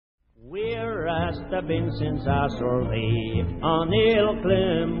has been since I saw thee on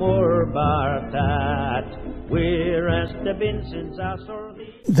Ilkley Moor Baht. Where has been since I saw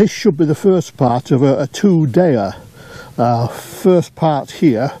thee? This should be the first part of a two-dayer. First part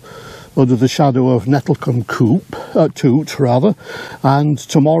here under the shadow of Nettlecombe Tout, rather, and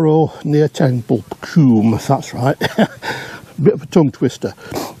tomorrow near Templecombe. That's right. Bit of a tongue twister.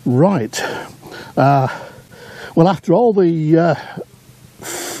 Right. Well, after all the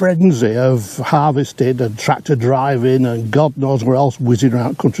frenzy of harvesting and tractor driving and God knows where else whizzing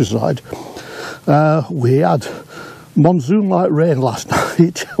around countryside, we had monsoon-like rain last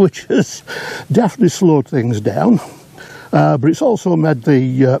night, which has definitely slowed things down. But it's also made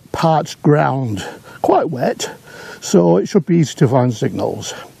the parched ground quite wet, so it should be easy to find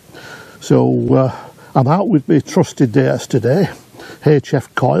signals. So I'm out with my trusted Deus today,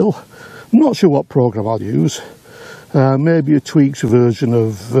 HF Coil. I'm not sure what program I'll use. Maybe a tweaked version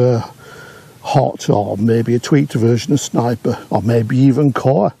of Hot, or maybe a tweaked version of Sniper, or maybe even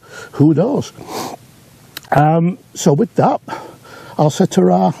Core. Who knows? So with that, I'll set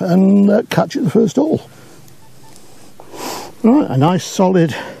her out and catch it the first hole. Right, a nice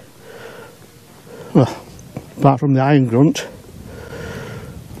solid, well, apart from the iron grunt.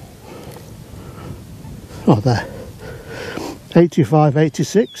 Oh, there. 85,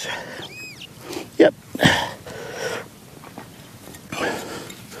 86. Yep.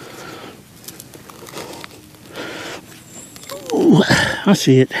 Ooh, I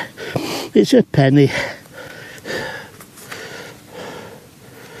see it. It's a penny.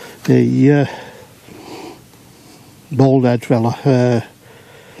 The bald head fella.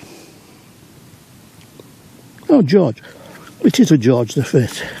 Oh, George. It is a George the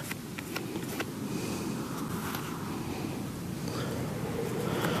 5th.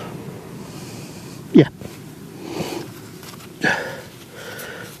 Yeah.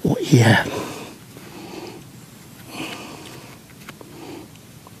 Oh, yeah.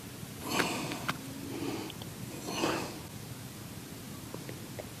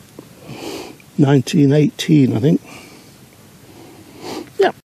 $19.18, I think.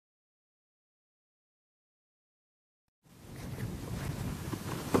 Yeah.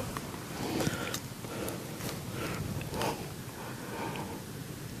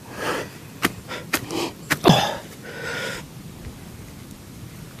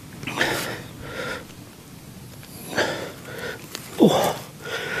 Oh.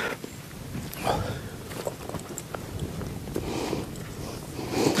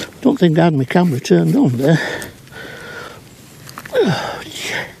 Don't think I had my camera turned on there. Oh,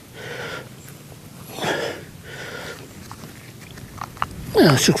 yeah.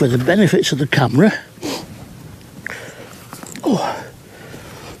 Well, it's just for the benefits of the camera. Oh,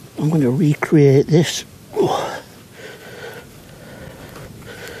 I'm going to recreate this. Oh.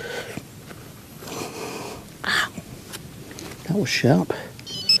 Ah, that was sharp.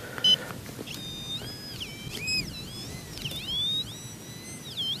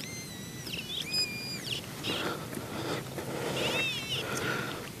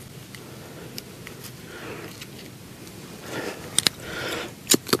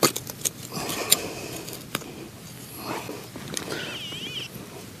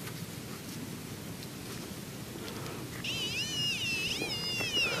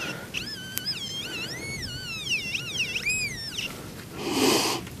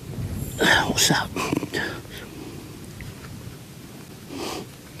 What's that?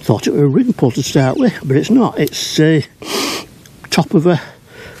 Thought it were a ring pull to start with, but it's not. It's top of a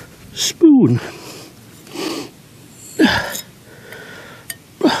spoon.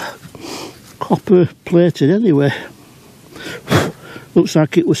 Copper plated anyway. Looks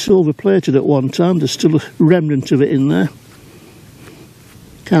like it was silver plated at one time. There's still a remnant of it in there.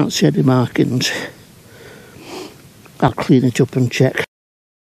 Can't see any markings. I'll clean it up and check.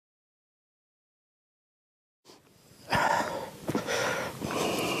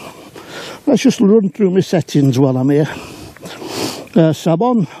 Let's just run through my settings while I'm here. Sab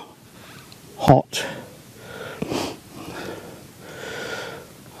on, hot.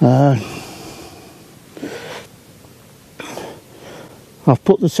 I've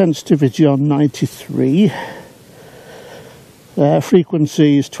put the sensitivity on 93.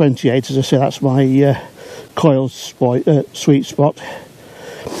 Frequency is 28, as I say, that's my coil sweet spot.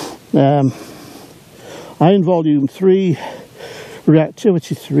 Iron volume 3,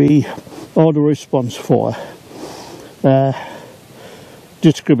 reactivity 3, audio response 4.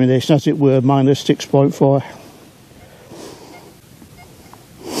 Discrimination, as it were, minus 6.4.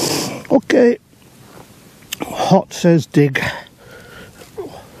 Okay, hot says dig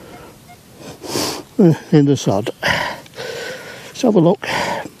in the sod. Let's have a look.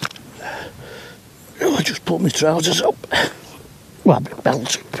 I just put my trousers up. Well, my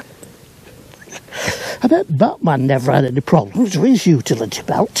belt up. I bet Batman never had any problems with his utility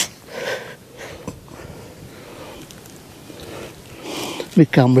belt. My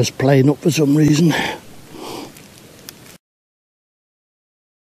camera's playing up for some reason.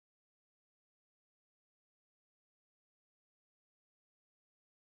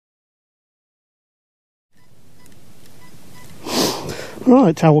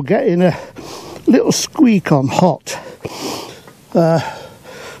 Right, I will get in a little squeak on hot.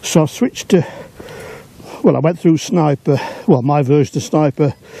 So I switched to, well, I went through Sniper, well, my version of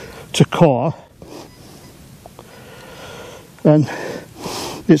Sniper to Core. And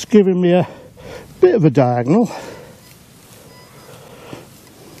it's giving me a bit of a diagonal.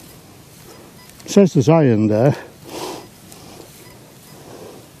 It says there's iron there,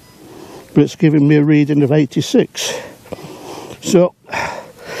 but it's giving me a reading of 86. So,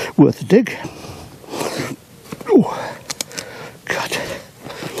 worth a dig. Oh, God.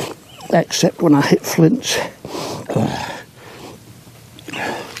 Except when I hit flints.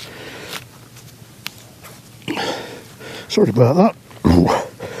 Sorry about that.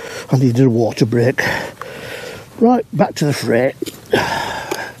 I needed a water break. Right, back to the fray.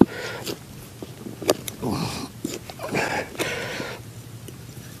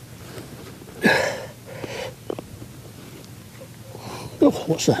 Oh,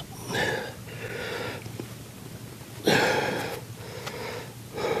 what's that?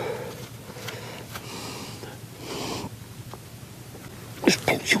 Just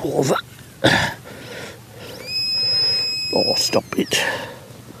pull you over. Oh, stop it.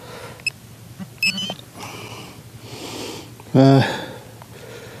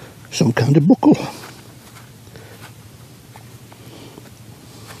 Some kind of buckle.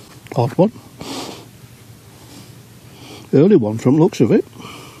 Odd one. Early one from looks of it.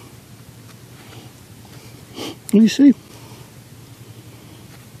 You see?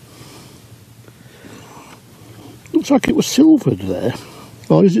 Looks like it was silvered there.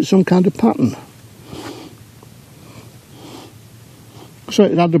 Or is it some kind of pattern? So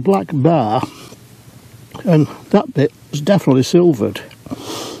it had a black bar, and that bit was definitely silvered.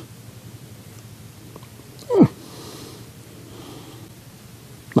 Oh.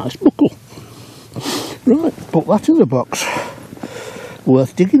 Nice buckle. Right, put that in the box.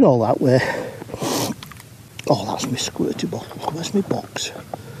 Worth digging all that way. Oh, that's my squirty bottle. Where's my box?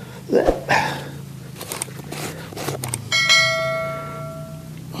 There.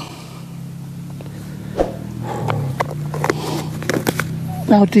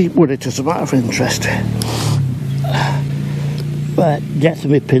 How deep would it, as a matter of interest? Right, depth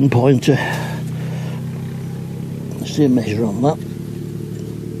of my pinpointer. Let's see a measure on that.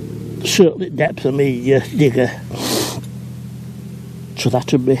 Certainly depth of me digger. So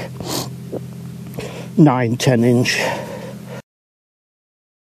that would be 9-10 inch.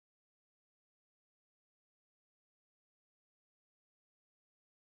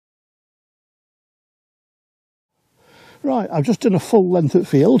 Right, I've just done a full length at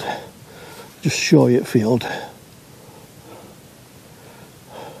field. Just show you at field.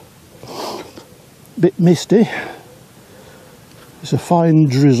 Bit misty. It's a fine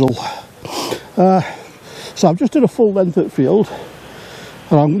drizzle. So I've just done a full length at field,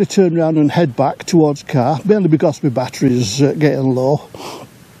 and I'm going to turn around and head back towards car, mainly because my battery's getting low.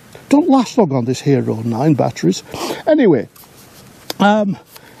 Don't last long on this Hero 9 batteries. Anyway,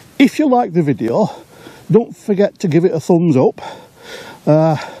 if you like the video, don't forget to give it a thumbs up.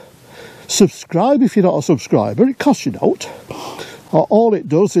 Subscribe if you're not a subscriber. It costs you out. All it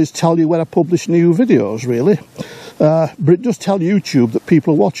does is tell you when I publish new videos, really. But it does tell YouTube that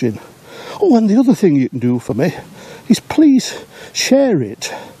people are watching. Oh, and the other thing you can do for me is please share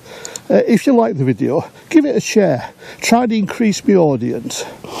it. If you like the video, give it a share. Try to increase my audience.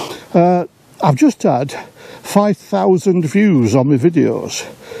 I've just had 5,000 views on my videos,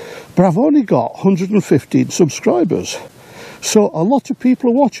 but I've only got 115 subscribers. So a lot of people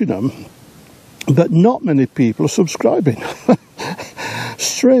are watching them, but not many people are subscribing.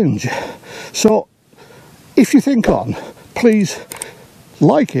 Strange. So if you think on, please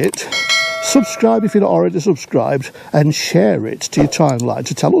like it, subscribe if you're not already subscribed, and share it to your timeline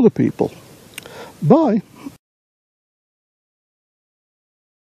to tell other people. Bye.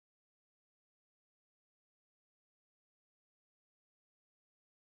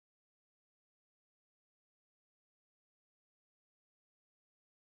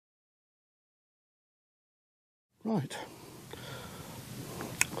 Right.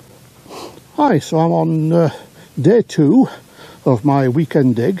 Hi, so I'm on day 2 of my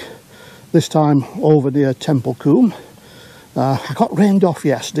weekend dig, this time over near Templecombe. I got rained off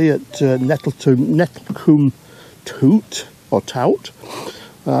yesterday at Nettlecombe Tout, or Tout,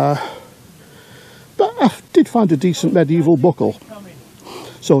 but I did find a decent medieval buckle.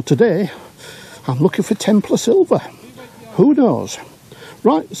 So today I'm looking for Templar Silver. Who knows?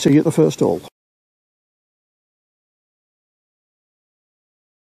 Right, see you at the first hole.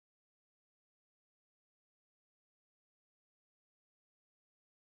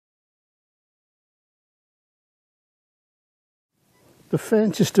 The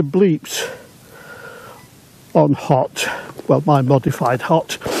faintest of bleeps on hot, well, my modified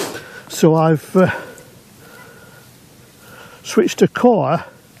hot, so I've switched to Coil,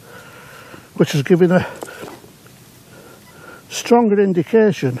 which is giving a stronger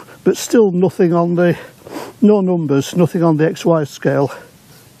indication, but still nothing on the, no numbers, nothing on the XY scale.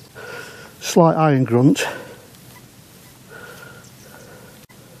 Slight iron grunt,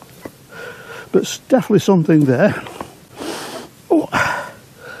 but it's definitely something there. Oh.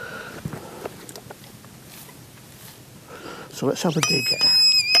 So let's have a dig.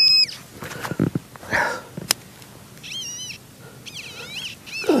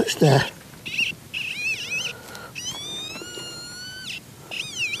 Oh, it's there.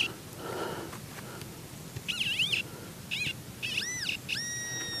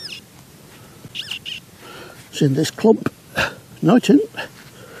 It's in this clump. No, it isn't.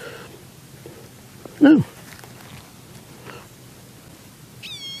 No.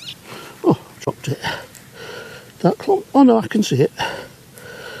 Oh, dropped it. That clump. Oh no, I can see it.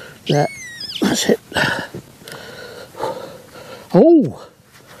 There. That's it. Oh!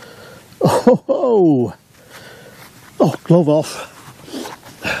 Oh! Oh, glove off.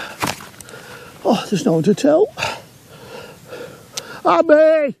 Oh, there's no one to tell.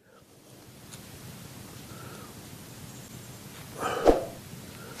 Abby!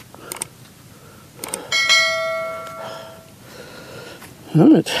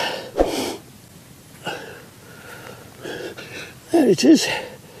 Right. There it is.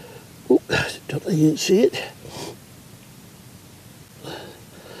 Oh, don't think you can see it.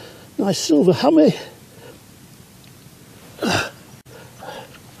 Nice silver hammy.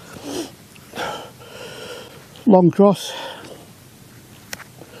 Long cross.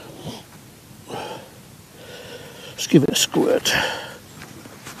 Let's give it a squirt.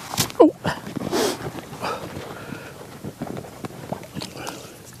 Oh.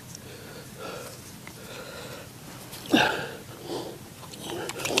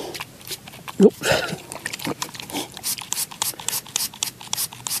 Nope.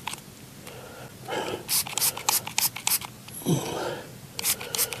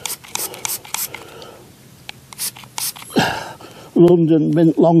 London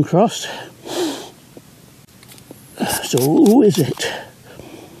Mint Long Cross. So who is it?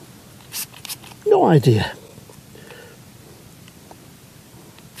 No idea.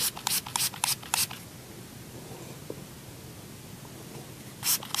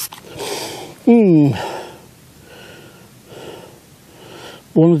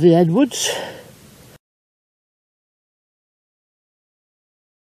 One of the Edwards.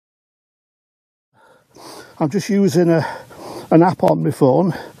 I'm just using an app on my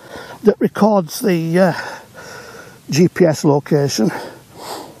phone that records the GPS location.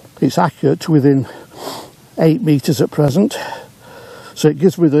 It's accurate within 8 meters at present, so it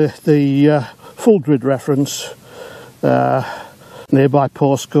gives me the full grid reference, nearby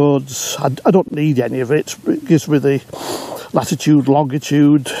postcodes. I don't need any of it. It gives me the latitude,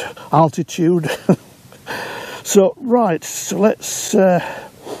 longitude, altitude. So right, so let's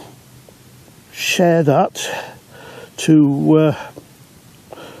share that to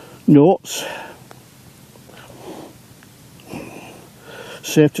notes.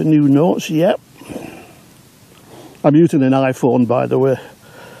 Save to new notes. Yep. I'm using an iPhone, by the way.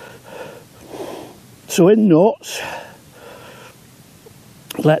 So in notes,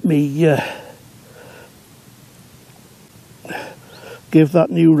 let me give that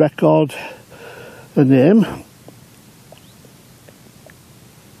new record a name,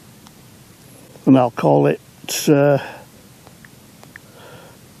 and I'll call it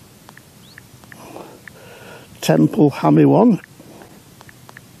Temple Hammy 1.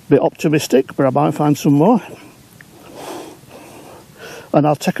 Bit optimistic, but I might find some more. And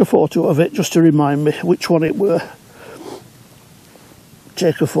I'll take a photo of it just to remind me which one it were.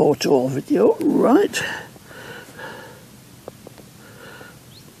 Take a photo or video, right.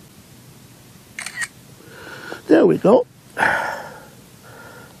 There we go.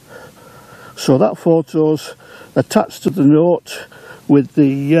 So that photo's attached to the note with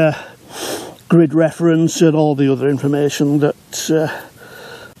the grid reference and all the other information that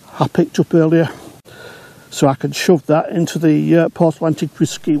I picked up earlier. so I can shove that into the Portlantic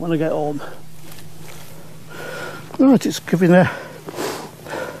whiskey when I get home. Right, it's giving a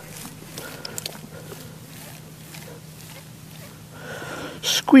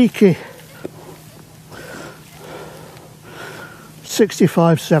squeaky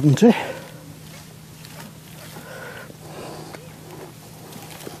 65-70.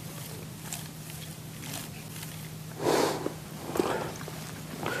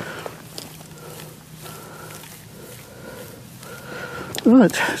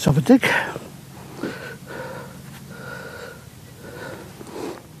 Right, let's have a dig.